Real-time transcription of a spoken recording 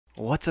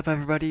What's up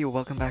everybody,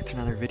 welcome back to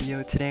another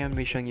video. Today I'm going to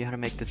be showing you how to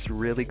make this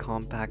really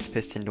compact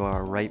piston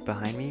door right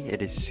behind me.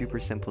 It is super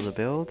simple to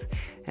build,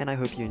 and I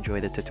hope you enjoy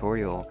the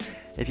tutorial.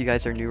 If you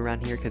guys are new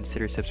around here,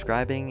 consider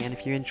subscribing, and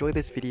if you enjoy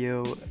this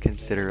video,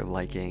 consider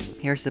liking.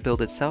 Here's the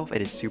build itself.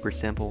 It is super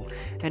simple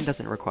and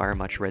doesn't require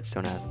much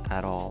redstone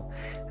at all.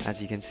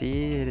 As you can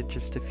see, it's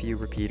just a few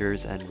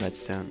repeaters and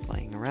redstone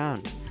laying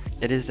around.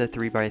 It is a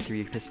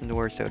 3x3 piston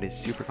door, so it is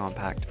super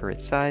compact for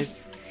its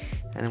size.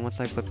 And then once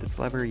I flip this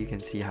lever, you can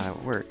see how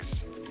it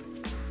works.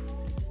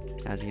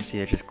 As you can see,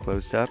 it just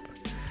closed up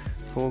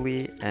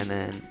fully, and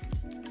then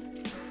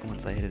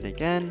once I hit it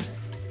again,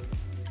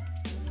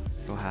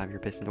 you'll have your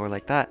piston door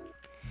like that.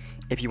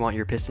 If you want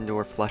your piston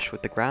door flush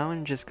with the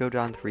ground, just go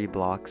down 3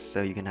 blocks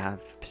so you can have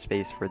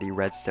space for the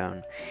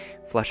redstone.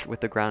 Flush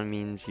with the ground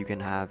means you can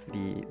have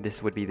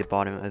this would be the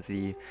bottom of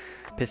the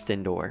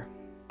piston door.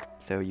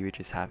 So you would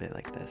just have it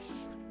like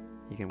this.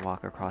 You can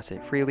walk across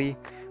it freely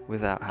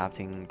without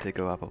having to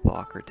go up a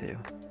block or two.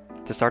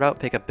 To start out,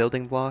 pick a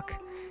building block,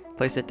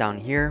 place it down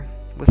here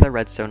with a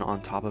redstone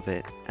on top of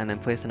it, and then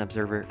place an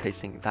observer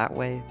facing that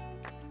way,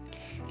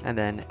 and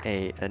then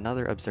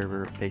another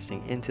observer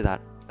facing into that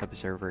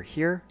observer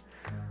here,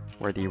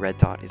 where the red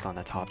dot is on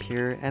the top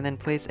here, and then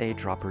place a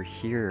dropper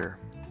here,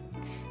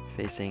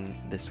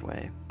 facing this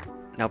way.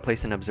 Now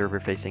place an observer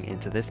facing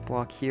into this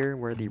block here,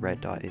 where the red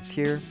dot is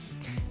here,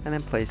 and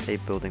then place a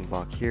building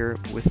block here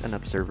with an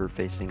observer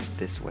facing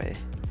this way,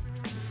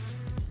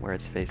 where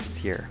its face is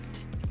here.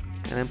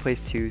 And then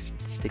place 2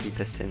 sticky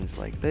pistons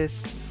like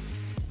this,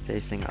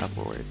 facing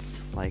upwards,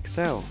 like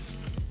so.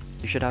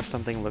 You should have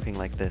something looking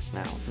like this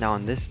now. Now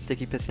on this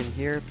sticky piston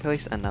here,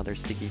 place another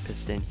sticky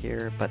piston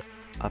here, but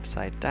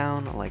upside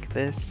down, like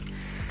this.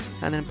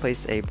 And then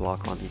place a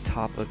block on the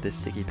top of this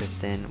sticky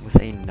piston with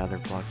another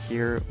block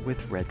here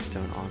with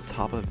redstone on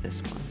top of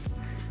this one.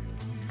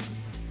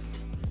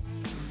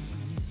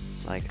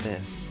 Like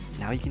this.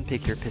 Now you can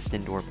pick your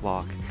piston door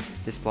block.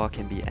 This block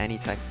can be any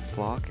type of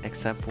block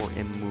except for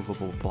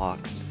immovable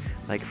blocks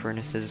like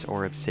furnaces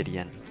or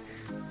obsidian.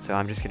 So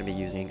I'm just going to be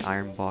using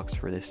iron blocks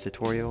for this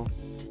tutorial.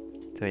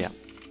 So yeah,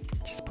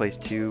 just place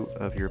 2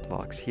 of your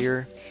blocks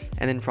here,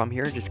 and then from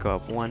here just go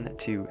up 1,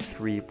 2,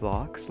 3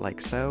 blocks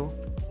like so,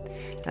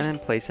 and then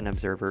place an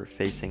observer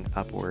facing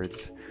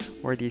upwards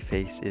where the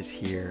face is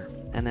here,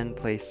 and then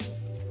place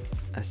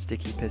a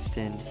sticky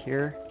piston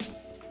here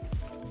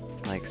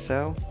like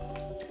so,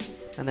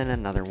 and then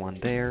another one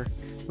there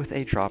with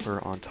a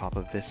dropper on top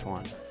of this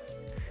one.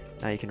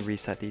 Now you can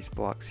reset these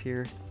blocks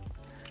here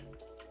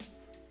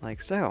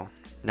like so.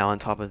 Now on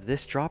top of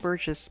this dropper,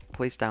 just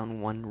place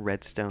down 1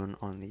 redstone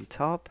on the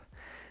top,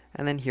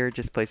 and then here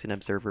just place an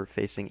observer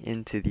facing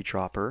into the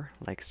dropper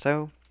like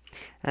so,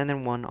 and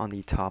then 1 on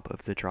the top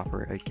of the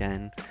dropper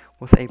again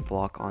with a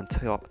block on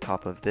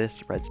top of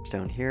this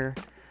redstone here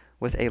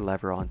with a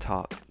lever on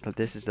top. So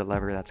this is the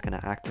lever that's going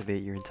to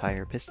activate your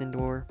entire piston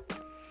door.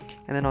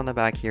 And then on the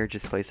back here,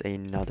 just place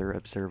another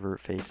observer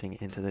facing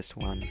into this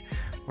one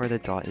where the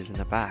dot is in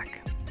the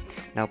back.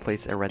 Now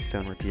place a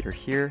redstone repeater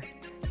here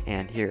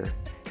and here.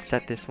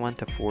 Set this one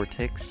to 4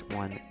 ticks,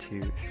 1,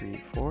 2, 3,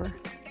 4.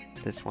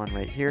 This one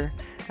right here,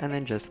 and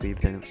then just leave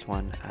this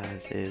one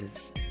as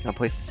is. Now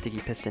place the sticky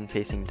piston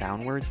facing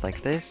downwards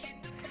like this,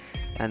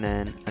 and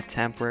then a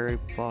temporary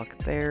block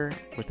there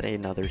with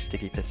another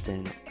sticky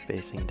piston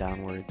facing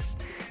downwards.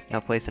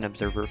 Now place an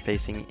observer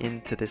facing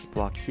into this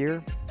block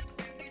here,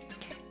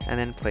 and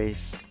then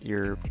place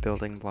your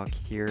building block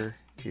here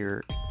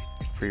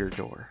for your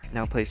door.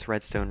 Now place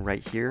redstone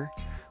right here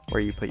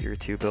where you put your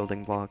 2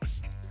 building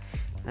blocks,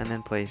 and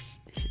then place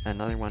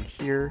another one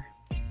here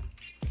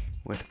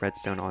with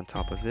redstone on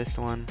top of this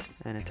one,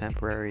 and a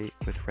temporary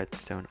with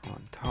redstone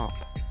on top.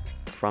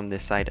 From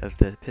this side of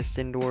the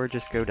piston door,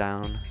 just go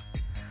down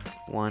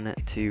 1,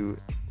 2,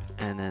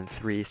 and then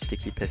 3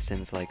 sticky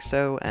pistons like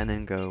so, and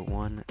then go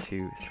 1,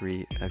 2,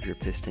 3 of your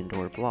piston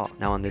door block.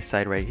 Now on this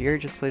side right here,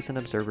 just place an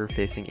observer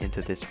facing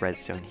into this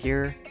redstone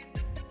here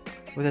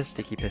with a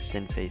sticky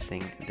piston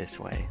facing this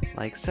way,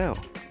 like so.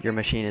 Your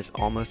machine is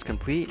almost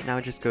complete. Now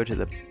just go to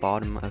the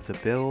bottom of the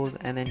build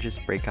and then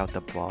just break out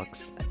the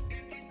blocks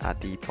at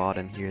the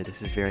bottom here.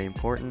 This is very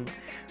important,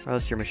 or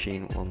else your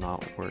machine will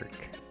not work.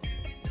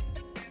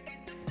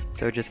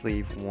 So just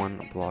leave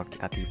 1 block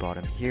at the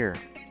bottom here.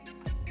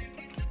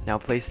 Now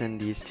place in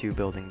these 2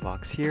 building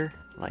blocks here,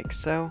 like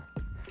so,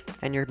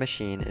 and your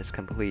machine is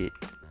complete.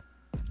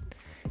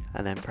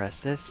 And then press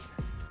this,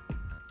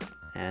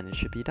 and it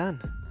should be done.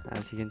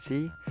 As you can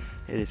see,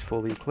 it is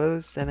fully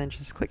closed, and then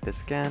just click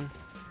this again,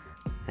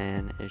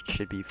 and it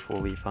should be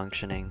fully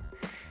functioning.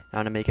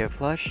 Now to make it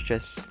flush,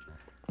 just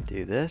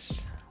do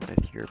this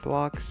with your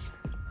blocks,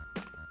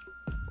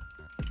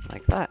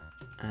 like that,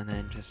 and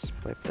then just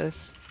flip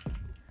this.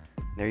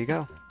 There you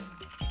go.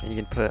 And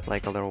you can put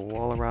like a little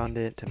wall around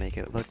it to make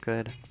it look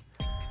good.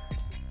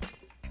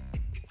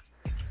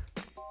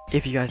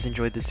 If you guys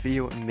enjoyed this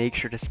video, make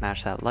sure to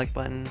smash that like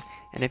button,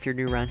 and if you're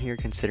new around here,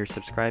 consider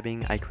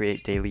subscribing. I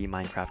create daily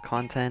Minecraft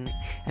content,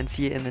 and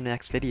see you in the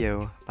next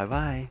video. Bye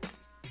bye!